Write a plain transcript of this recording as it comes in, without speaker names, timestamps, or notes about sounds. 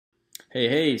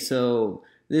Hey, so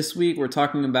this week we're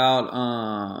talking about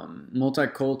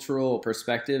multicultural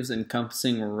perspectives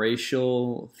encompassing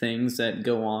racial things that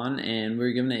go on, and we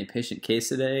are given a patient case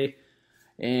today,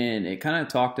 and it kind of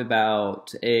talked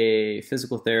about a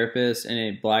physical therapist and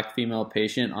a black female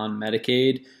patient on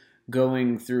Medicaid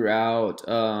going throughout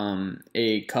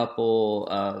a couple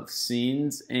of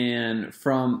scenes, and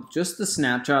from just the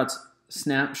snapshots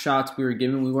we were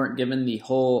given. We weren't given the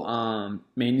whole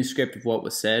manuscript of what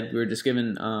was said. We were just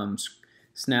given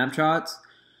snapshots.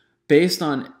 Based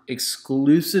on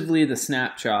exclusively the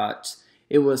snapshots,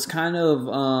 it was kind of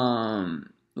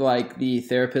like the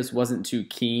therapist wasn't too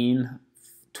keen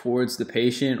towards the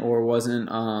patient or wasn't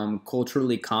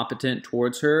culturally competent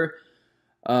towards her.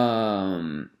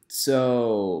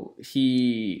 So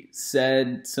he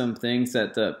said some things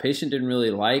that the patient didn't really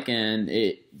like, and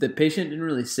the patient didn't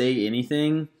really say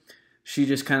anything. She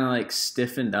just kind of like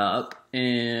stiffened up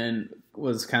and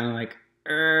was kind of like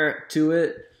to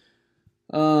it.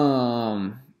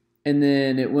 And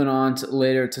then it went on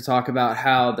later to talk about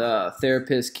how the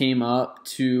therapist came up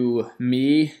to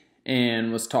me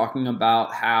and was talking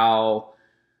about how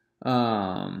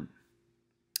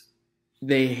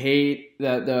they hate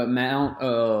the amount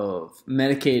of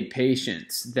Medicaid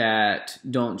patients that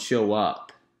don't show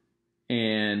up,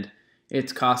 and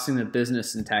it's costing the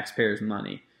business and taxpayers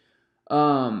money.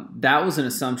 That was an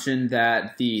assumption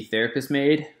that the therapist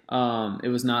made.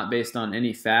 It was not based on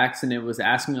any facts, and it was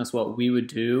asking us what we would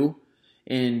do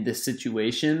in this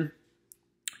situation.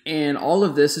 And all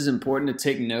of this is important to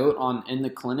take note on in the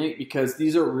clinic because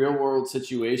these are real world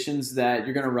situations that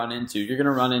you're going to run into. You're going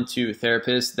to run into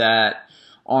therapists that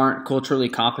aren't culturally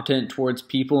competent towards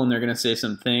people, and they're going to say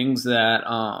some things that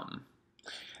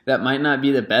that might not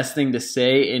be the best thing to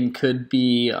say and could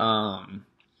be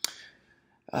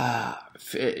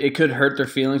it could hurt their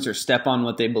feelings or step on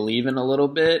what they believe in a little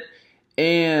bit.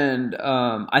 And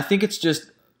I think it's just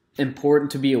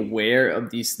important to be aware of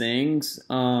these things.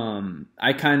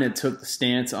 I kind of took the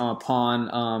stance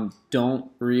upon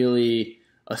don't really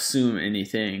assume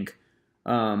anything.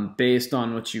 Based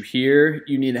on what you hear,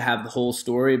 you need to have the whole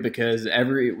story because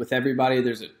with everybody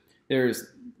there's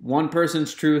one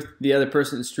person's truth, the other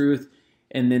person's truth,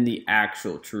 and then the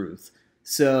actual truth.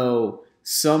 So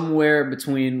somewhere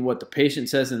between what the patient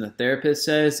says and the therapist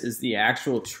says is the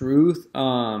actual truth.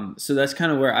 So that's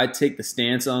kind of where I take the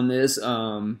stance on this.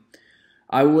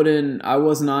 I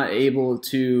was not able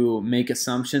to make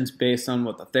assumptions based on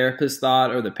what the therapist thought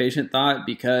or the patient thought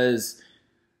because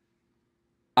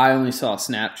I only saw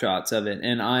snapshots of it,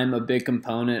 and I'm a big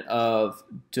component of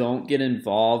don't get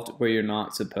involved where you're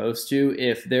not supposed to.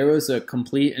 If there was a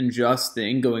complete unjust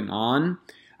thing going on,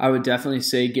 I would definitely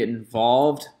say get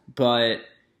involved, but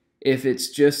if it's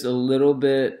just a little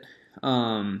bit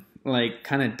like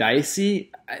kind of dicey,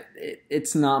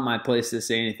 it's not my place to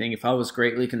say anything. If I was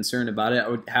greatly concerned about it,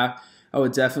 I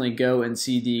would definitely go and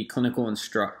see the clinical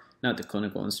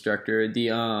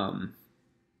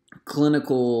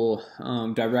clinical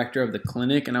director of the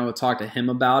clinic, and I would talk to him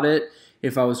about it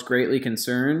if I was greatly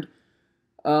concerned.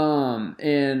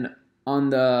 And on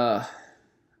the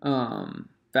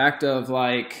fact of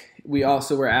like, we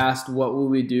also were asked what would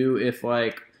we do if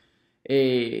like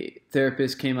a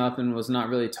therapist came up and was not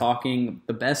really talking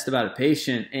the best about a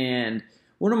patient. And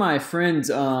one of my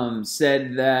friends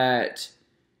said that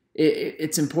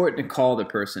it's important to call the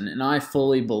person, and I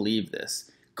fully believe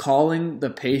this. Calling the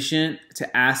patient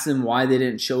to ask them why they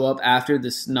didn't show up after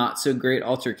this not so great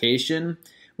altercation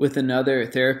with another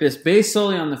therapist, based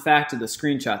solely on the fact of the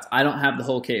screenshots. I don't have the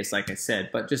whole case, like I said,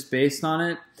 but just based on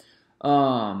it,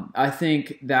 I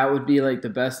think that would be like the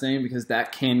best thing because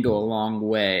that can go a long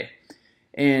way.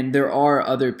 And there are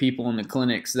other people in the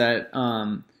clinics that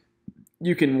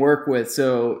you can work with,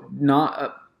 so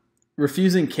not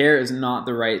refusing care is not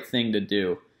the right thing to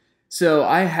do. So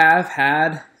I have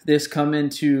had this come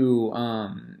into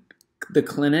the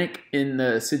clinic in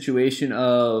the situation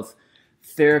of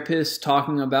therapists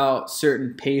talking about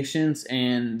certain patients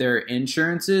and their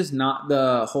insurances, not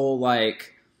the whole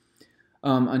like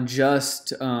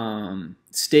unjust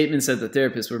statements that the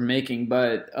therapists were making,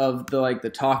 but of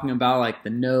the talking about like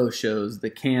the no-shows, the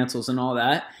cancels, and all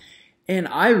that. And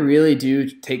I really do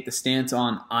take the stance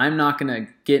on I'm not going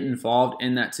to get involved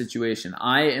in that situation.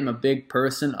 I am a big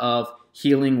person of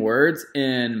healing words,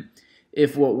 and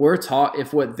if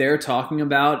what they're talking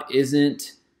about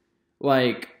isn't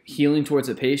like healing towards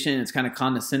a patient, it's kind of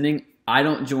condescending, I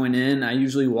don't join in. I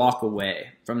usually walk away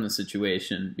from the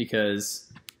situation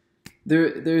because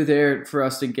they're there for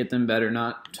us to get them better,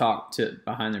 not talk to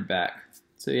behind their back.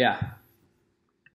 So yeah.